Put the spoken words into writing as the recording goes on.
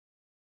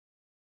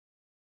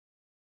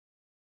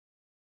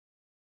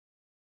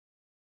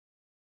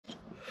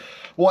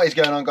What is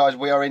going on, guys?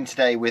 We are in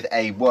today with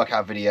a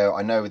workout video.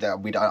 I know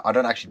that I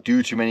don't actually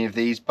do too many of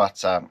these,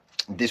 but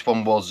this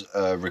one was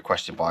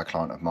requested by a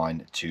client of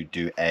mine to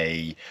do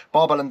a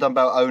barbell and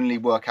dumbbell only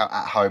workout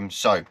at home.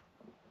 So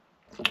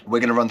we're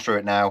going to run through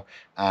it now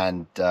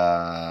and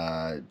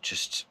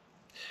just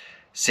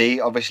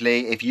see,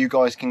 obviously, if you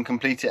guys can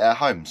complete it at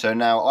home. So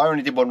now I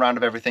only did one round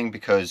of everything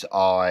because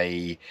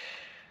I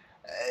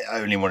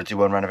only want to do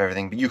one round of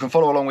everything, but you can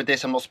follow along with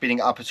this. I'm not speeding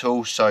it up at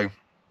all. So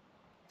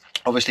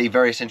obviously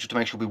very essential to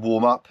make sure we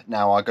warm up.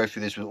 Now I go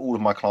through this with all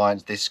of my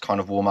clients. This kind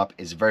of warm up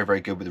is very, very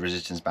good with the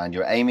resistance band.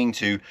 You're aiming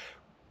to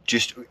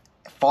just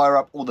fire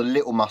up all the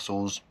little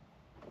muscles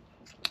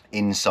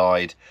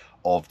inside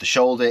of the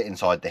shoulder,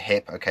 inside the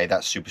hip. Okay,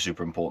 that's super,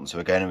 super important. So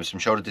we're going in with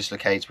some shoulder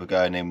dislocates. We're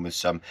going in with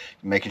some,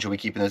 making sure we're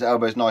keeping those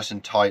elbows nice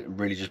and tight,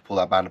 really just pull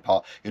that band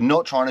apart. You're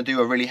not trying to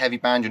do a really heavy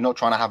band. You're not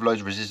trying to have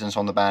loads of resistance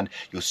on the band.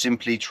 You're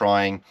simply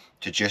trying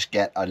to just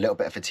get a little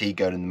bit of fatigue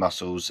going in the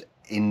muscles,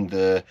 in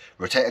the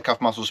rotator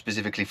cuff muscles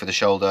specifically for the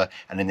shoulder,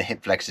 and in the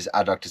hip flexors,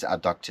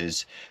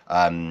 adductors,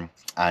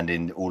 and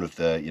in all of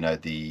the, you know,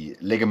 the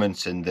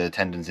ligaments and the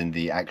tendons in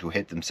the actual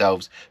hip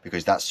themselves,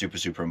 because that's super,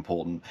 super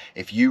important.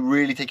 If you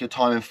really take your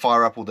time and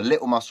fire up all the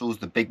little muscles,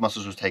 the big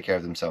muscles will take care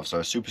of themselves. So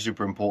it's super,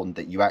 super important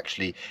that you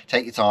actually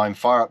take your time,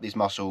 fire up these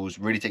muscles,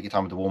 really take your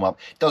time with the warm up.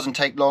 It doesn't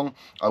take long.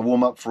 I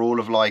warm up for all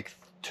of like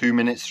 2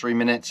 minutes, 3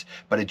 minutes,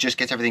 but it just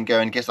gets everything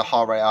going, gets the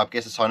heart rate up,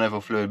 gets the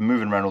synovial fluid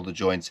moving around all the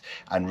joints,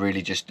 and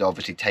really just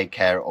obviously take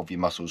care of your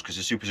muscles, because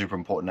it's super, super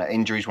important. Now,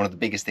 injury is one of the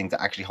biggest things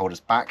that actually hold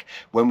us back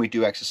when we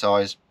do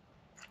exercise.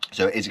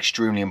 So it is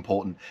extremely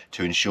important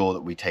to ensure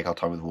that we take our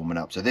time with warming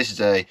up. So this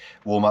is a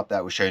warm-up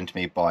that was shown to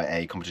me by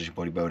a competition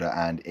bodybuilder,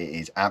 and it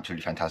is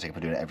absolutely fantastic for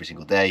doing it every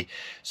single day.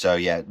 So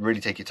yeah, really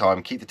take your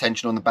time, keep the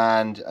tension on the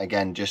band.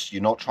 Again, just,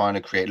 you're not trying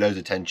to create loads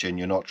of tension,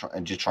 you're not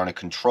just trying to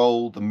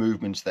control the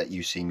movements that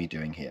you see me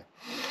doing here.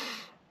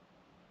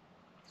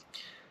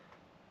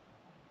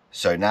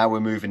 So now we're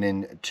moving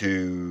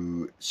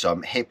into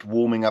some hip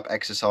warming up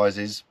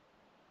exercises.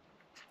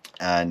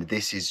 And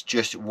this is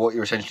just what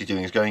you're essentially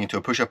doing, is going into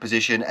a push-up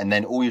position, and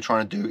then all you're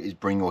trying to do is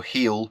bring your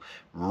heel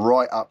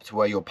right up to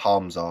where your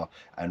palms are,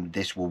 and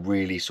this will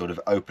really sort of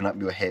open up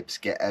your hips,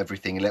 get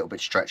everything a little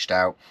bit stretched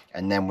out.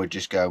 And then we're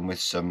just going with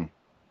some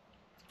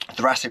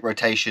thoracic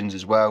rotations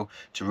as well,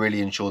 to really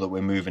ensure that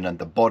we're moving under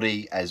the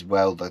body as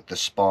well, the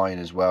spine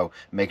as well,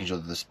 making sure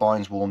that the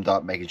spine's warmed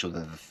up, making sure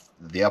that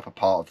the upper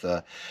part of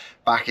the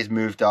back is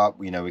moved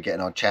up. You know, we're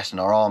getting our chest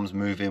and our arms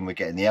moving, we're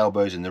getting the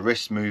elbows and the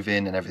wrists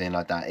moving and everything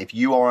like that. If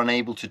you are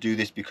unable to do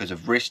this because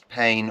of wrist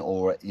pain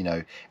or, you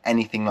know,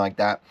 anything like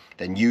that,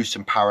 then use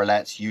some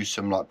parallettes, use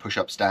some like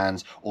push-up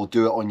stands, or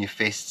do it on your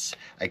fists.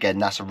 Again,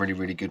 that's a really,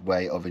 really good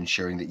way of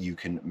ensuring that you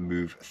can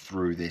move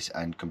through this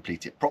and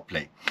complete it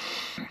properly.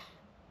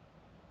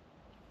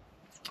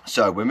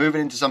 So we're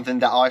moving into something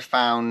that I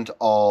found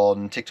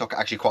on TikTok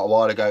actually quite a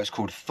while ago. It's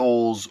called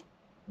Thor's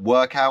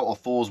workout, or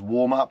Thor's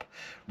warm-up.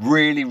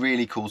 Really,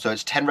 really cool. So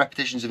it's 10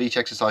 repetitions of each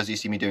exercise you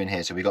see me doing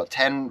here. So we got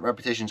 10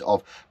 repetitions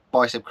of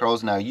bicep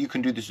curls. Now you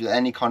can do this with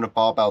any kind of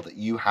barbell that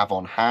you have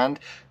on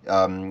hand,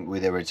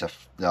 whether it's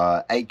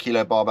a 8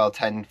 kilo barbell,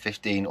 10,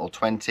 15 or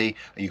 20.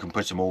 You can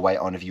put some more weight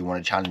on if you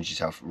want to challenge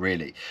yourself,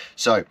 really.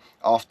 So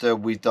after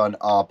we've done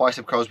our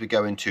bicep curls, we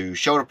go into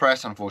shoulder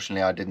press.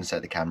 Unfortunately, I didn't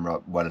set the camera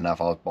up well enough.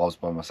 I was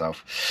by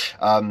myself.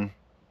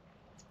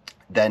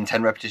 Then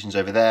 10 repetitions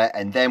over there,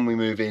 and then we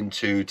move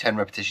into 10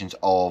 repetitions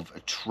of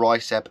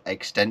tricep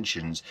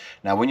extensions.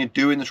 Now when you're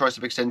doing the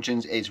tricep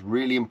extensions, it's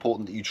really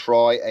important that you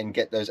try and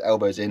get those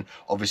elbows in.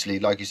 Obviously,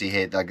 like you see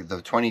here, like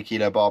the 20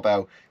 kilo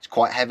barbell, it's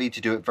quite heavy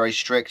to do it very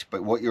strict,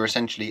 but what you're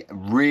essentially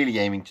really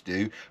aiming to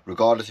do,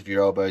 regardless of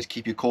your elbows,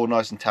 keep your core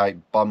nice and tight,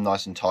 bum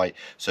nice and tight,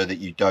 so that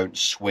you don't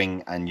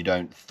swing and you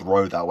don't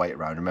throw that weight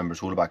around. Remember,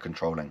 it's all about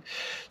controlling.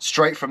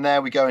 Straight from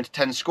there, we go into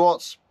 10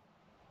 squats,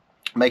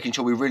 making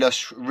sure we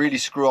really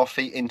screw our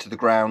feet into the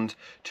ground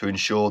to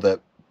ensure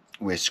that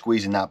we're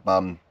squeezing that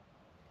bum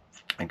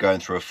and going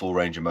through a full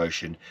range of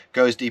motion.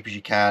 Go as deep as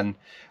you can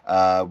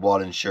while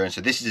ensuring, so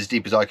this is as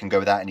deep as I can go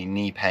without any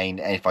knee pain,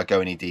 and if I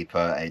go any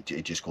deeper, it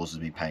just causes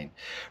me pain.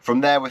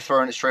 From there, we're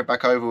throwing it straight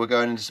back over. We're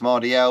going into some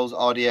RDLs.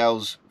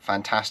 RDLs,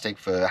 fantastic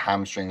for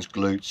hamstrings,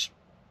 glutes.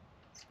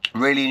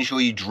 Really ensure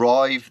you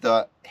drive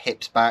the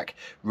hips back,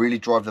 really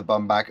drive the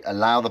bum back,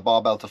 allow the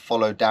barbell to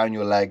follow down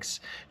your legs,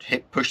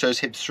 push those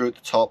hips through at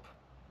the top,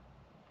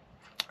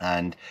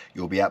 and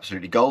you'll be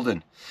absolutely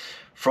golden.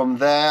 From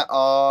there,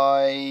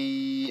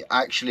 I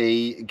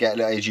actually get,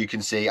 as you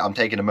can see, I'm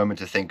taking a moment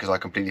to think because I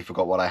completely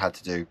forgot what I had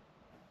to do.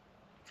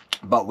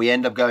 But we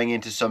end up going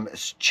into some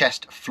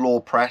chest floor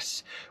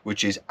press,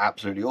 which is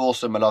absolutely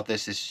awesome. I love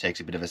this. This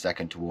takes a bit of a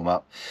second to warm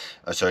up,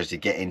 sorry, to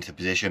get into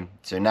position.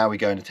 So now we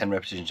go into 10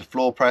 repetitions of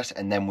floor press,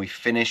 and then we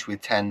finish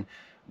with 10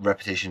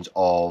 repetitions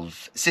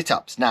of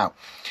sit-ups. Now,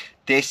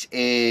 this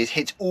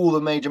hits all the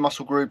major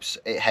muscle groups.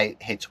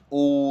 It hits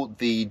all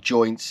the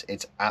joints.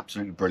 It's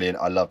absolutely brilliant.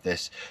 I love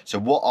this. So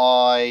what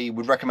I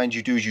would recommend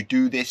you do is you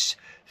do this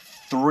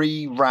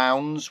 3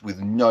 rounds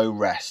with no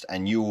rest,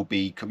 and you will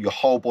be, your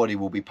whole body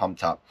will be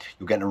pumped up.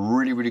 You're getting a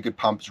really, really good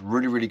pump. It's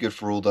really, really good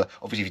for all the,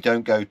 obviously if you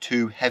don't go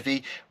too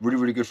heavy, really,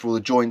 really good for all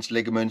the joints,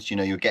 ligaments, you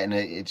know, you're getting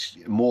it's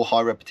more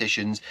high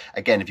repetitions.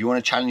 Again, if you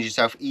want to challenge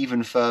yourself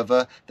even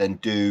further, then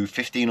do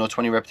 15 or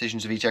 20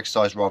 repetitions of each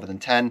exercise rather than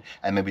 10,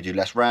 and maybe do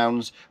less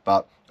rounds.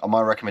 But my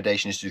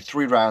recommendation is to do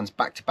 3 rounds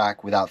back to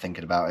back without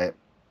thinking about it.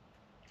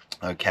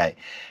 Okay,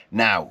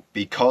 now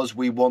because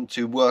we want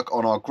to work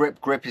on our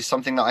grip is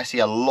something that I see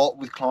a lot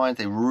with clients.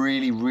 They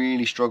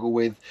really struggle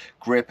with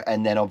grip,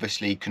 and then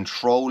obviously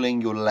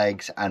controlling your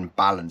legs and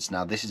balance.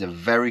 Now this is a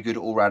very good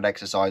all-round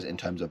exercise in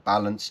terms of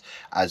balance,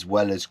 as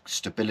well as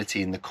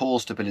stability in the core,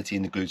 stability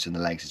in the glutes and the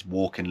legs. It's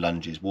walking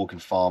lunges, walking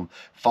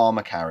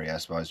farmer carry, I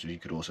suppose you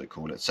could also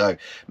call it. So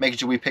making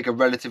sure we pick a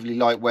relatively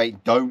light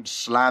weight, don't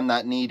slam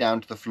that knee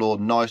down to the floor,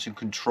 nice and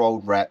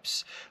controlled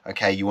reps.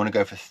 Okay, you want to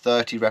go for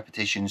 30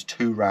 repetitions,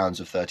 2 rounds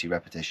of 30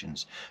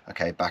 repetitions,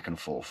 okay, back and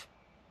forth.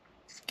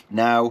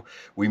 Now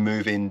we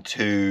move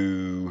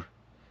into,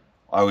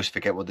 I always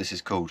forget what this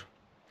is called.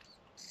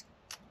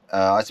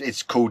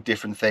 It's called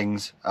different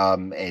things.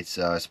 It's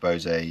I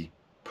suppose a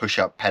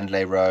push-up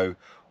pendlay row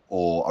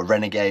or a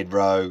renegade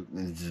row,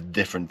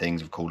 different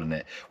things of calling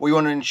it. What you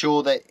want to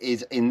ensure that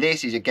is in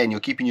this is, again, you're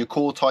keeping your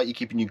core tight, you're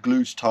keeping your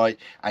glutes tight,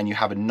 and you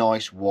have a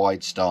nice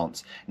wide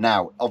stance.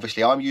 Now,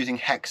 obviously I'm using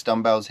hex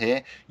dumbbells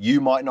here.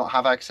 You might not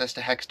have access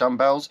to hex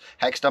dumbbells.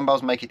 Hex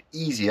dumbbells make it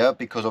easier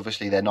because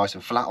obviously they're nice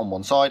and flat on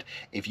one side.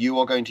 If you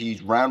are going to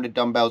use rounded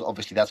dumbbells,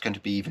 obviously that's going to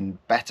be even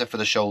better for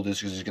the shoulders,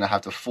 because it's going to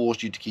have to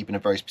force you to keep in a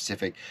very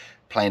specific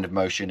plane of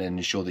motion and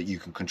ensure that you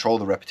can control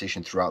the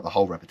repetition throughout the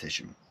whole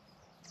repetition.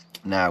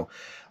 Now,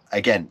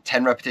 again,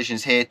 10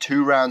 repetitions here,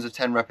 2 rounds of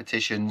 10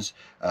 repetitions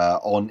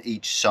on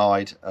each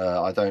side.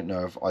 I don't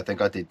know if, I think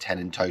I did 10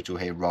 in total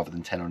here rather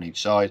than 10 on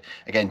each side.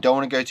 Again, don't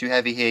want to go too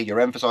heavy here. You're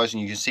emphasizing,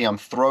 you can see I'm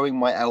throwing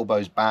my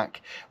elbows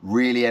back,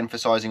 really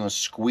emphasizing on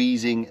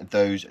squeezing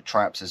those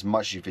traps as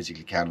much as you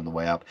physically can on the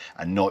way up,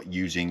 and not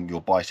using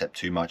your bicep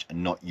too much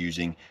and not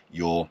using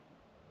your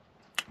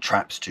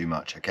traps too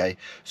much. Okay,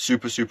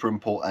 super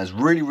important. It's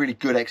really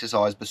good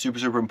exercise, but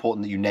super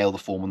important that you nail the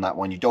form on that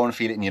one. You don't want to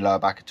feel it in your lower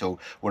back at all.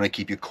 You want to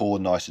keep your core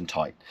nice and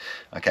tight.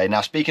 Okay, now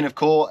speaking of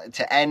core,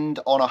 to end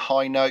on a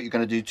high note, you're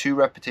going to do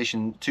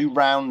 2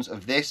 rounds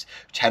of this,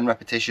 10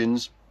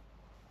 repetitions.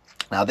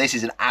 Now this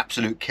is an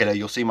absolute killer.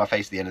 You'll see my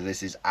face at the end of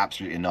this is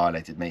absolutely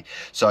annihilated me.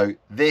 So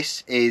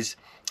this is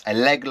a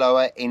leg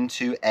lower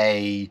into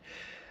a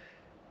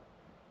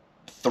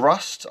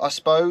thrust, I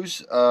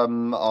suppose.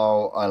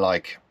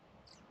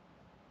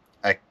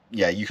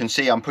 Yeah, you can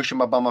see I'm pushing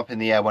my bum up in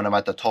the air when I'm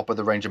at the top of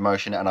the range of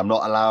motion, and I'm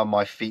not allowing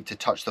my feet to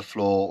touch the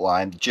floor, or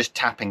I'm just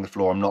tapping the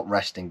floor. I'm not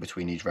resting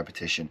between each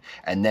repetition.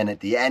 And then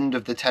at the end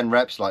of the 10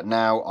 reps, like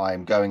now,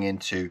 I'm going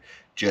into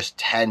just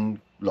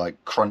 10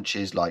 like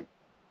crunches, like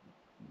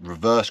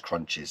reverse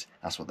crunches.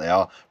 That's what they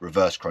are,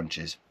 reverse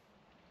crunches.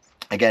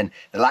 Again,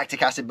 the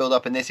lactic acid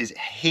buildup in this is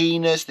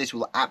heinous. This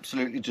will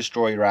absolutely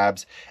destroy your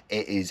abs.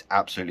 It is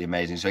absolutely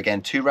amazing. So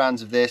again, 2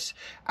 rounds of this,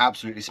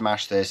 absolutely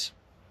smash this.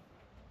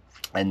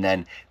 And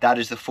then that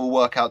is the full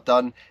workout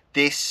done.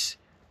 This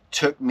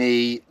took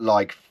me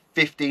like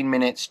 15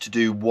 minutes to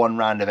do 1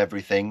 round of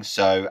everything.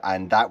 So,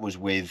 and that was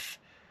with,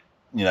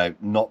 you know,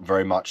 not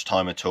very much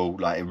time at all.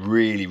 Like it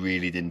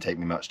really didn't take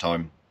me much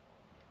time.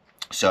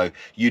 So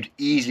you'd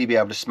easily be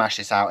able to smash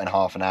this out in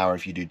half an hour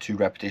if you do 2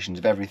 repetitions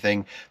of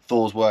everything.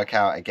 Thor's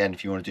workout, again,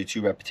 if you want to do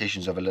 2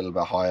 repetitions of a little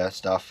bit higher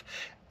stuff,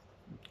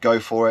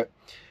 go for it.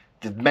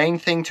 The main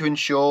thing to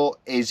ensure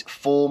is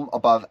form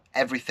above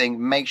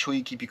everything. Make sure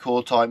you keep your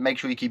core tight, make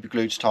sure you keep your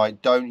glutes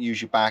tight. Don't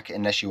use your back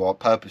unless you are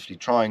purposely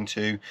trying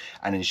to,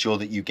 and ensure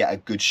that you get a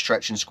good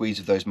stretch and squeeze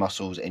of those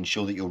muscles.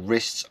 Ensure that your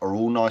wrists are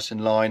all nice in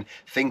line.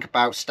 Think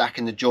about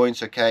stacking the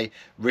joints, okay?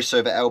 Wrists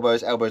over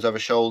elbows, elbows over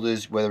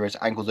shoulders, whether it's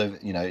ankles over,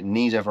 you know,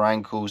 knees over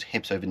ankles,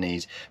 hips over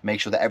knees.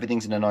 Make sure that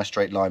everything's in a nice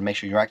straight line. Make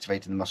sure you're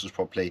activating the muscles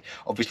properly.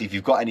 Obviously, if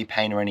you've got any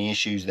pain or any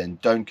issues, then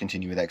don't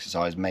continue with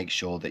exercise. Make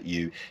sure that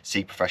you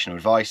seek professional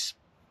advice.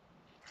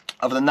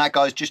 Other than that,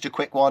 guys, just a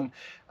quick one,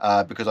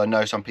 because I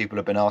know some people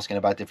have been asking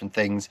about different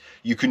things.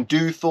 You can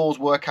do Thor's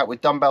workout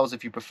with dumbbells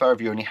if you prefer.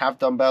 If you only have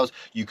dumbbells,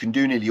 you can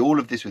do nearly all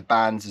of this with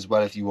bands as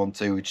well if you want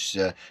to, which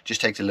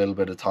just takes a little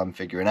bit of time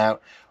figuring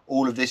out.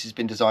 All of this has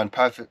been designed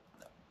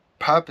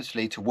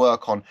purposefully to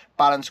work on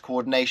balance,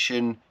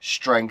 coordination,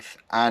 strength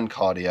and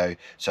cardio.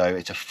 So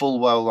it's a full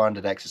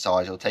well-rounded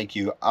exercise. It'll take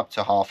you up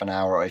to half an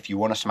hour, or if you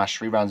want to smash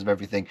 3 rounds of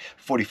everything,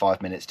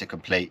 45 minutes to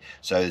complete.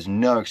 So there's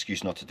no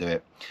excuse not to do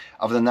it.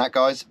 Other than that,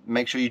 guys,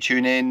 make sure you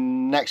tune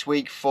in next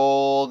week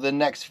for the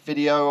next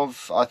video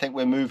of, I think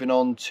we're moving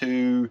on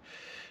to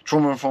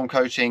trauma-informed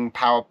coaching,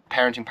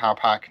 parenting power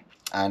pack,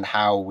 and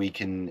how we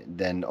can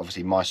then,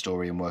 obviously, my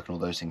story and working all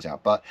those things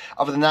out. But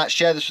other than that,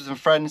 share this with some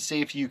friends,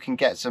 see if you can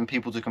get some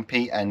people to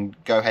compete and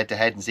go head to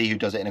head and see who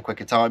does it in a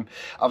quicker time.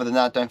 Other than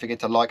that, don't forget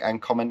to like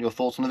and comment your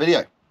thoughts on the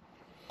video.